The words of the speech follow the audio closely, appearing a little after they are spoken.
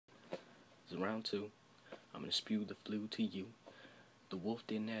It's round two. I'm gonna spew the flu to you. The wolf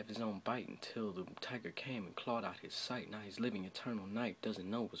didn't have his own bite until the tiger came and clawed out his sight. Now he's living eternal night, doesn't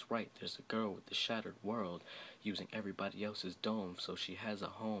know what's right. There's a girl with the shattered world, using everybody else's dome, so she has a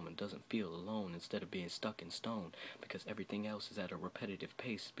home and doesn't feel alone instead of being stuck in stone, because everything else is at a repetitive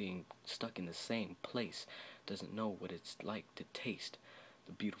pace, being stuck in the same place. Doesn't know what it's like to taste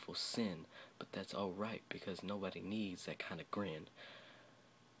the beautiful sin, but that's alright, because nobody needs that kind of grin.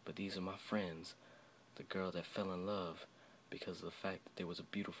 But these are my friends, the girl that fell in love because of the fact that there was a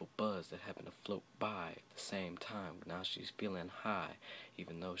beautiful buzz that happened to float by at the same time. But now she's feeling high,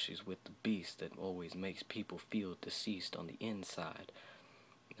 even though she's with the beast that always makes people feel deceased on the inside.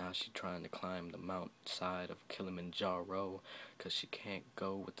 Now she's trying to climb the mountainside of Kilimanjaro, 'cause she can't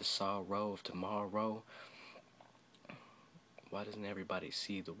go with the sorrow of tomorrow. Why doesn't everybody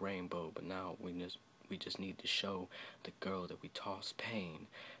see the rainbow? But now we just need to show the girl that we toss pain,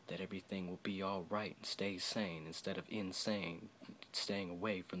 that everything will be alright and stay sane instead of insane, staying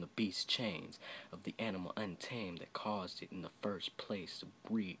away from the beast chains of the animal untamed that caused it in the first place to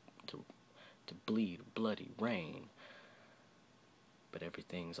bleed bloody rain. But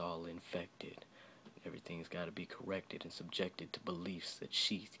everything's all infected. Everything's got to be corrected and subjected to beliefs that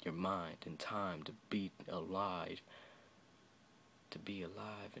sheath your mind in time to be alive. To be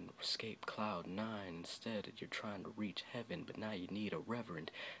alive and escape cloud nine. Instead you're trying to reach heaven, but now you need a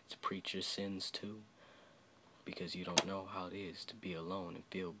reverend to preach your sins to, because you don't know how it is to be alone and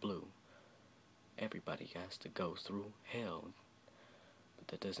feel blue. Everybody has to go through hell, but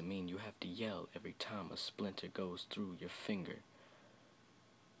that doesn't mean you have to yell every time a splinter goes through your finger.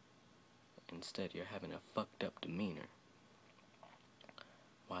 Instead you're having a fucked up demeanor.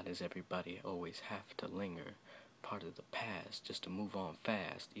 Why does everybody always have to linger part of the past just to move on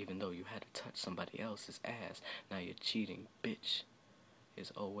fast, even though you had to touch somebody else's ass? Now you're cheating. Bitch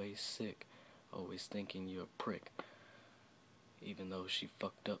is always sick, always thinking you're a prick, even though she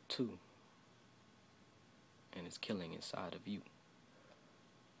fucked up too, and is killing inside of you.